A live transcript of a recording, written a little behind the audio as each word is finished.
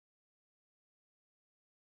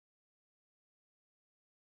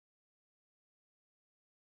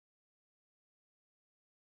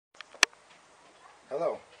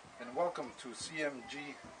Hello and welcome to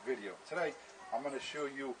CMG video. Today I'm going to show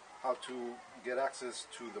you how to get access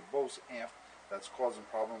to the Bose amp that's causing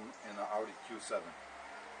problem in the Audi Q7.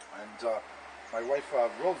 And my wife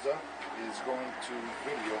Rosa is going to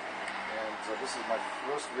video, and this is my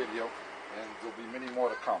first video, and there'll be many more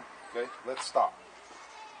to come. Okay, let's start.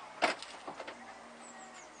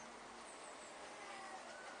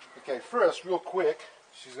 Okay, first, real quick,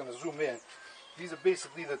 she's going to zoom in. These are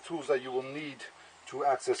basically the tools that you will need to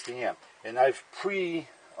access the amp, and I've pre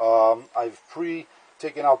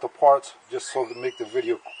taken out the parts just so to make the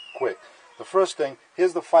video quick. The first thing,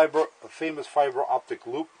 here's the famous fiber optic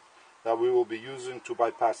loop that we will be using to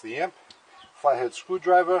bypass the amp. Flathead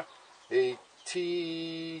screwdriver, a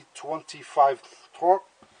T25 torque,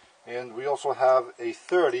 and we also have a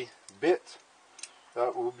 30 bit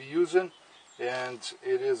that we'll be using, and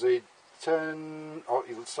it is a 10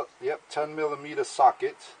 millimeter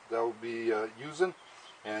socket that we'll be using,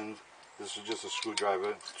 and this is just a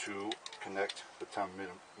screwdriver to connect the 10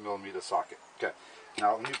 millimeter socket. Okay,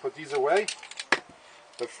 now let me put these away.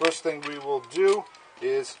 The first thing we will do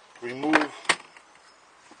is remove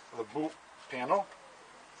the boot panel.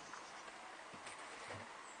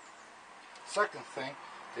 Second thing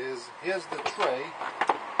is, here's the tray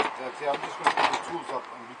that I'm just going to put the tools up,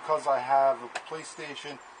 and because I have a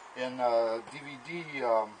PlayStation and a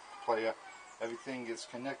DVD player, everything is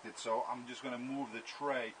connected, so I'm just going to move the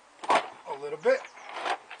tray up a little bit.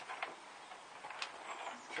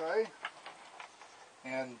 Okay,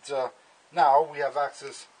 and now we have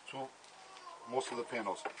access to most of the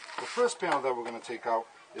panels. The first panel that we're going to take out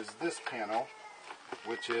is this panel,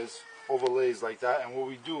 which is overlays like that, and what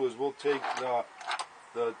we do is we'll take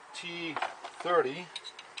the T30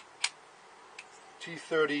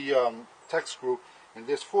 tech screw, and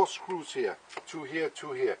there's 4 screws here, 2 here,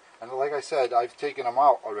 2 here, and like I said, I've taken them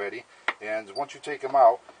out already, and once you take them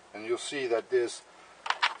out, and you'll see that there's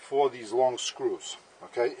 4 of these long screws.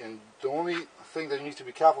 Okay, and the only thing that you need to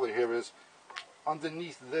be careful here is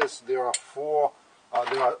underneath this there are 2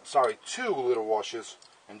 little washers,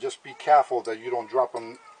 and just be careful that you don't drop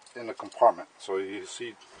them in the compartment. So you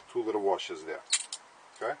see 2 little washers there.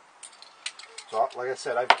 Okay, so like I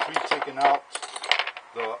said, I've taken out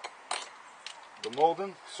the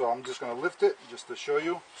molding, so I'm just going to lift it just to show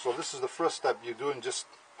you. So this is the first step you do, and just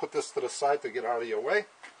put this to the side to get out of your way.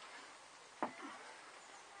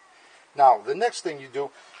 Now the next thing you do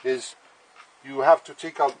is you have to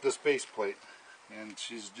take out this base plate, and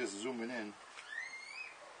she's just zooming in.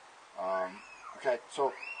 Okay,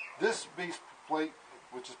 so this base plate,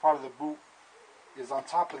 which is part of the boot, is on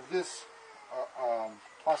top of this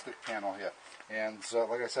plastic panel here, and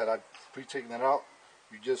like I said, I've pre-taken it out.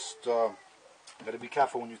 You just got to be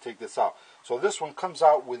careful when you take this out. So this one comes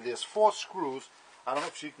out with this 4 screws. I don't know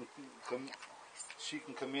if she can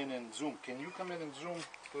come in and zoom. Can you come in and zoom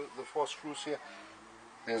the 4 screws here?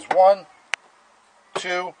 There's 1,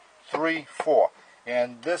 2, 3, 4,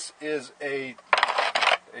 and this is a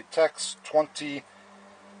Tex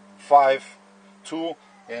 25 tool.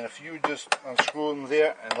 And if you just unscrew them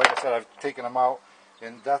there, and like I said, I've taken them out,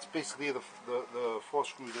 and that's basically the 4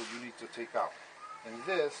 screws that you need to take out. And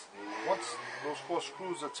this, once those 4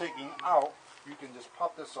 screws are taken out, you can just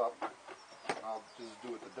pop this up. I'll just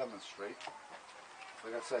do it to demonstrate.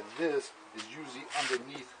 Like I said, this is usually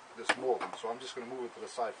underneath this molding, so I'm just going to move it to the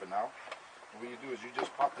side for now. And what you do is you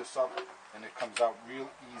just pop this up, and it comes out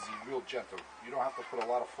real easy, real gentle. You don't have to put a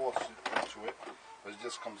lot of force into it, but it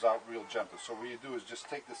just comes out real gentle. So what you do is just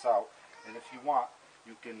take this out, and if you want,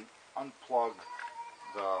 you can unplug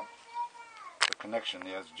the connection.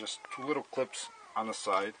 There's just 2 little clips on the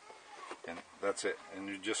side, and that's it. And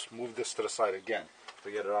you just move this to the side again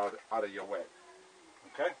to get it out of your way.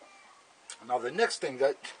 Okay? Now the next thing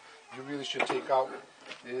that you really should take out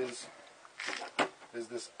is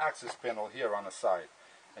this access panel here on the side,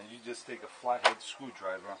 and you just take a flathead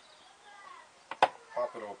screwdriver,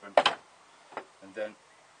 pop it open, and then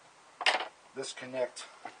this connect,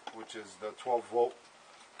 which is the 12 volt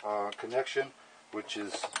connection, which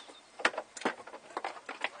is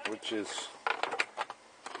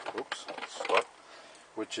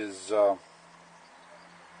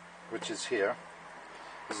here.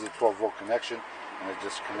 This is a 12 volt connection, and it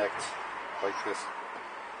just connects like this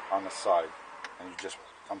on the side, and you just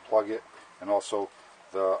unplug it, and also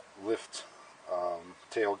the lift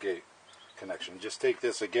tailgate connection. Just take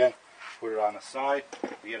this again, put it on the side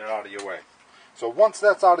to get it out of your way. So once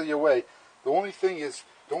that's out of your way, the only thing is,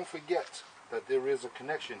 don't forget that there is a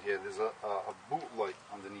connection here. There's a boot light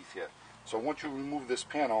underneath here. So once you remove this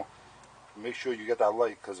panel, make sure you get that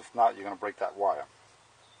light, because if not, you're going to break that wire.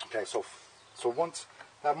 Okay, so once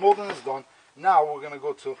that molding is done, Now we're going to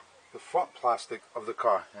go to the front plastic of the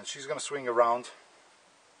car, and she's going to swing around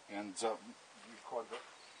and record the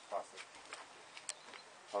plastic.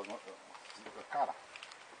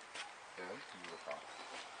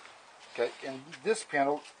 Okay, and this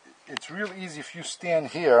panel, it's real easy if you stand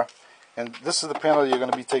here, and this is the panel you're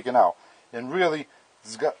going to be taking out. And really,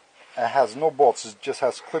 it has no bolts, it just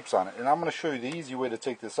has clips on it. And I'm going to show you the easy way to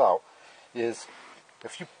take this out. Is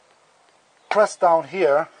if you press down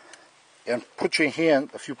here and put your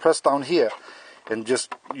hand, if you press down here and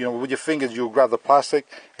just, you know, with your fingers you'll grab the plastic,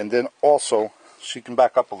 and then also, she can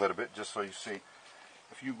back up a little bit just so you see.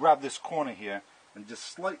 If you grab this corner here and just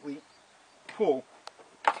slightly pull,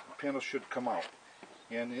 the panel should come out.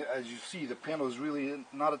 And as you see, the panel is really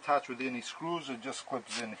not attached with any screws, it just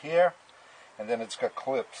clips in here, and then it's got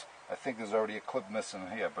clips. I think there's already a clip missing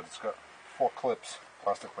here, but it's got 4 clips,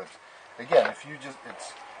 plastic clips. Again, if you just,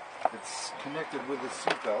 it's connected with the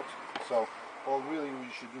seat belt, so all really what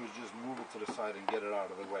you should do is just move it to the side and get it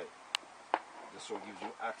out of the way. This so it gives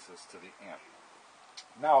you access to the amp.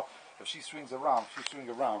 Now, if she swings around,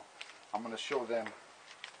 I'm going to show them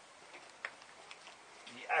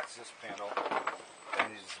the access panel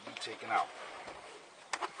and is be taken out.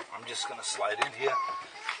 I'm just going to slide in here.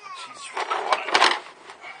 She's recording.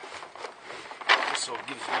 This so it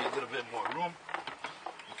gives me a little bit more room.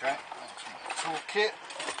 Okay, that's my toolkit.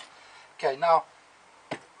 Okay, now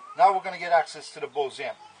we're going to get access to the Bose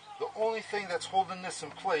amp. The only thing that's holding this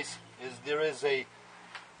in place is there is a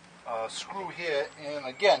screw here, and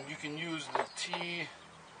again you can use the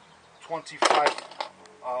T25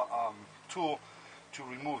 tool to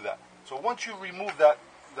remove that. So once you remove that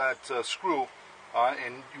screw,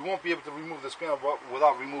 and you won't be able to remove this panel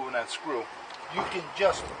without removing that screw, you can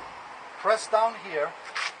just press down here,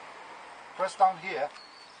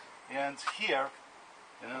 and here,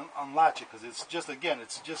 and then unlatch it, because it's just, again,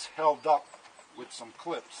 it's just held up with some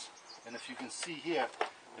clips. And if you can see here,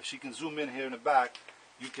 if she can zoom in here in the back,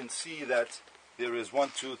 you can see that there is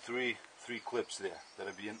 1, 2, 3 clips there that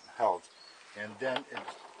are being held. And then it,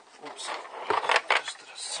 oops, just to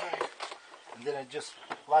the side, and then it just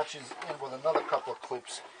latches in with another couple of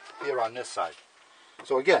clips here on this side.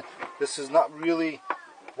 So again, this is not really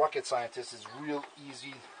rocket science, it's real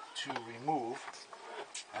easy to remove.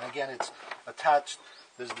 And again, it's attached,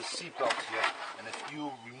 there's the seat belt here, and if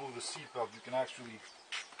you remove the seat belt, you can actually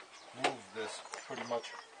move this pretty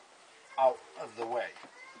much out of the way.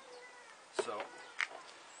 So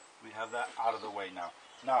we have that out of the way now.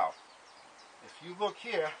 Now, if you look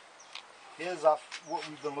here, here's what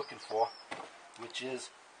we've been looking for, which is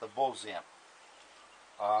the Bose amp.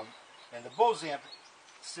 And the Bose amp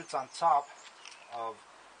sits on top of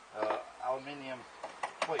aluminum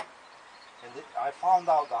plate. And I found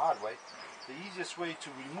out the hard way, the easiest way to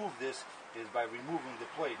remove this is by removing the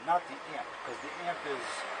plate, not the amp, because the amp is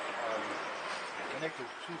connected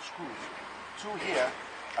to 2 screws. 2 here,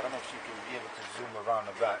 I don't know if you can be able to zoom around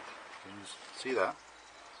the back. Can you see that?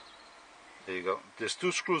 There you go. There's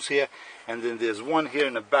 2 screws here, and then there's 1 here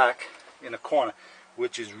in the back, in the corner,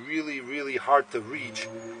 which is really, really hard to reach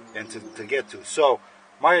and to get to. So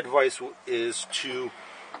my advice is to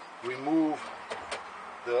remove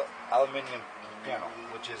the aluminum panel,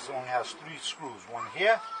 which only has 3 screws.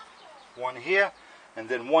 1 here, and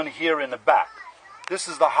then 1 here in the back. This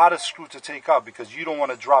is the hardest screw to take out because you don't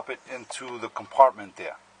want to drop it into the compartment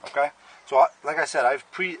there. Okay? So like I said, I've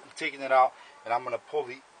taken it out, and I'm going to pull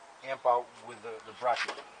the amp out with the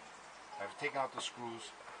bracket. I've taken out the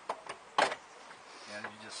screws, and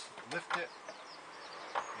you just lift it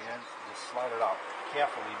and just slide it out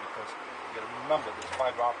carefully, because you got to remember there's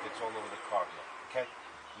fiber optics all over the car here. Okay?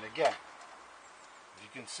 And again, as you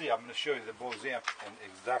can see, I'm going to show you the Bose amp, and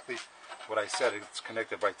exactly what I said. It's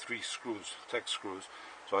connected by 3 screws, tech screws.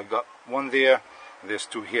 So I got 1 there, and there's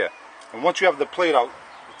 2 here. And once you have the plate out,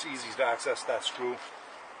 it's easy to access that screw.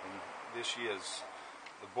 And there she is,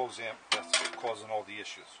 the Bose amp that's causing all the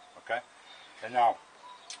issues. Okay? And now,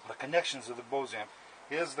 the connections of the Bose amp.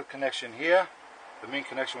 Here's the connection here, the main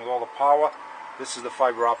connection with all the power. This is the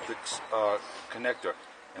fiber optics connector.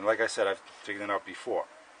 And like I said, I've taken it out before.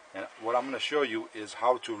 And what I'm going to show you is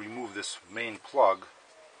how to remove this main plug,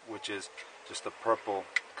 which is just a purple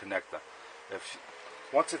connector.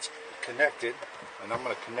 Once it's connected, and I'm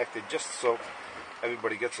going to connect it just so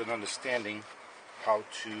everybody gets an understanding how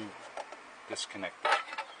to disconnect it.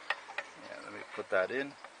 Yeah, let me put that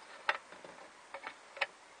in.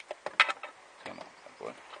 Come on,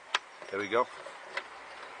 boy. There we go.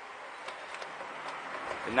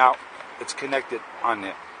 And now it's connected on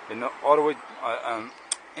there. And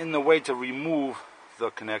in the way to remove the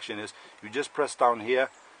connection is you just press down here.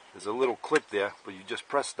 There's a little clip there, but you just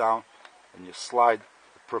press down and you slide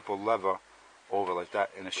the purple lever over like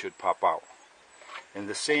that, and it should pop out. And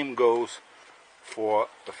the same goes for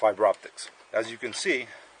the fiber optics. As you can see,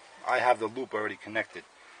 I have the loop already connected,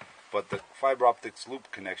 but the fiber optics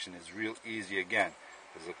loop connection is real easy. Again,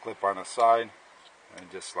 there's a clip on the side and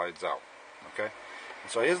it just slides out. Okay, and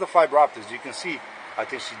so here's the fiber optics. You can see, I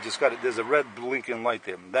think she just got it. There's a red blinking light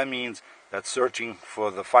there. That means that's searching for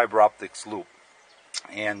the fiber optics loop.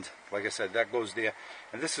 And like I said, that goes there.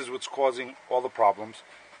 And this is what's causing all the problems.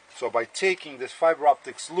 So by taking this fiber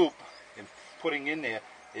optics loop and putting in there,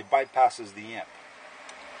 it bypasses the amp.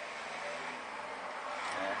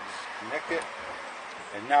 And just connect it.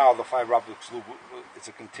 And now the fiber optics loop, it's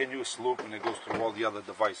a continuous loop, and it goes through all the other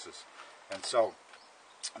devices. And so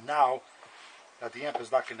now that the amp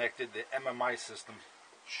is not connected, the MMI system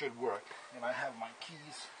should work. And I have my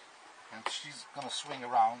keys, and she's going to swing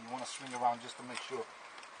around. You want to swing around just to make sure,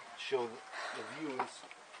 show the viewers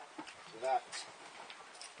that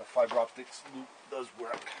the fiber optics loop does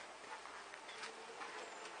work.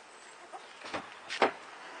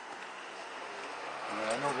 And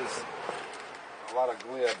I know there's a lot of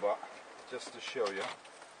glare, but just to show you.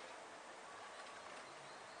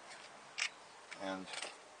 And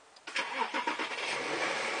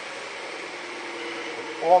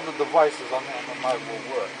all the devices on the MMI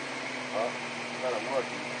will work. That are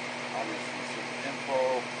working. Obviously, so info,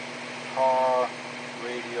 car,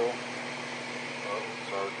 radio,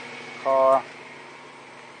 car,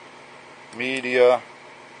 media,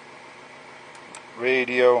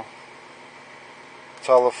 radio,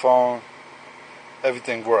 telephone,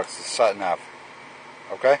 everything works. It's sat nav.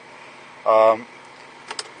 Okay?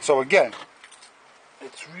 So again,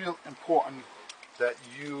 it's real important that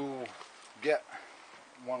you get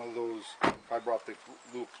one of those fiber optic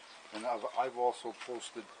loops. And I've also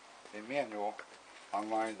posted a manual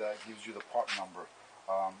online that gives you the part number.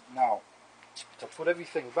 Now, to put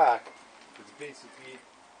everything back, it's basically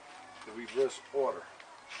the reverse order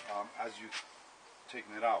as you're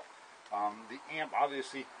taking it out. The amp,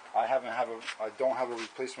 obviously, I don't have a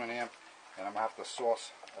replacement amp, and I'm gonna have to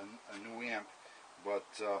source a new amp. But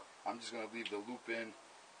I'm just gonna leave the loop in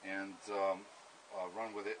and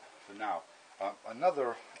run with it for now.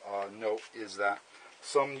 Another note is that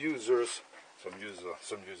some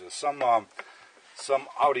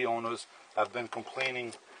Audi owners have been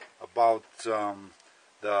complaining about the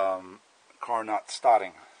car not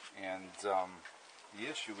starting, and the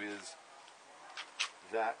issue is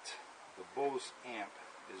that the Bose amp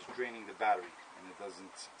is draining the battery and it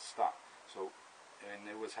doesn't stop. So, and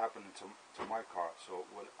it was happening to my car. So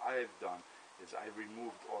what I've done is I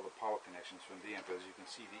removed all the power connections from the amp. As you can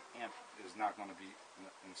see, the amp is not going to be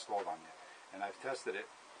installed on there. And I've tested it,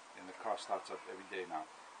 and the car starts up every day now.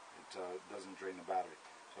 It doesn't drain the battery.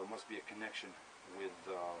 So it must be a connection with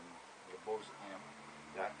the Bose amp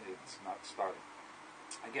that it's not starting.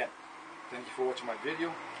 Again, thank you for watching my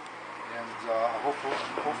video, and hopefully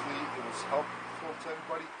it was helpful to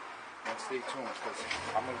everybody. And stay tuned, because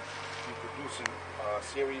I'm going to be producing a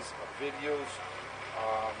series of videos.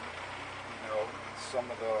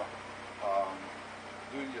 Some of the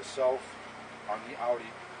do-it-yourself on the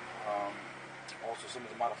Audi. Also, some of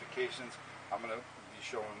the modifications. I'm going to be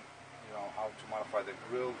showing, how to modify the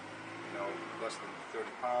grill. Less than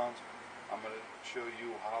 30 pounds. I'm going to show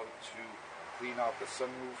you how to clean out the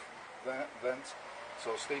sunroof vents.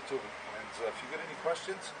 So stay tuned. And if you get any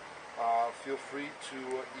questions, feel free to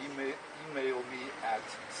email me at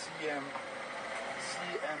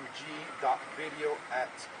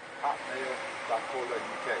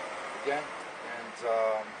cmg.video@hotmail.co.uk. Again, and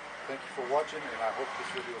thank you for watching, and I hope this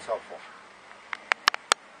video was helpful.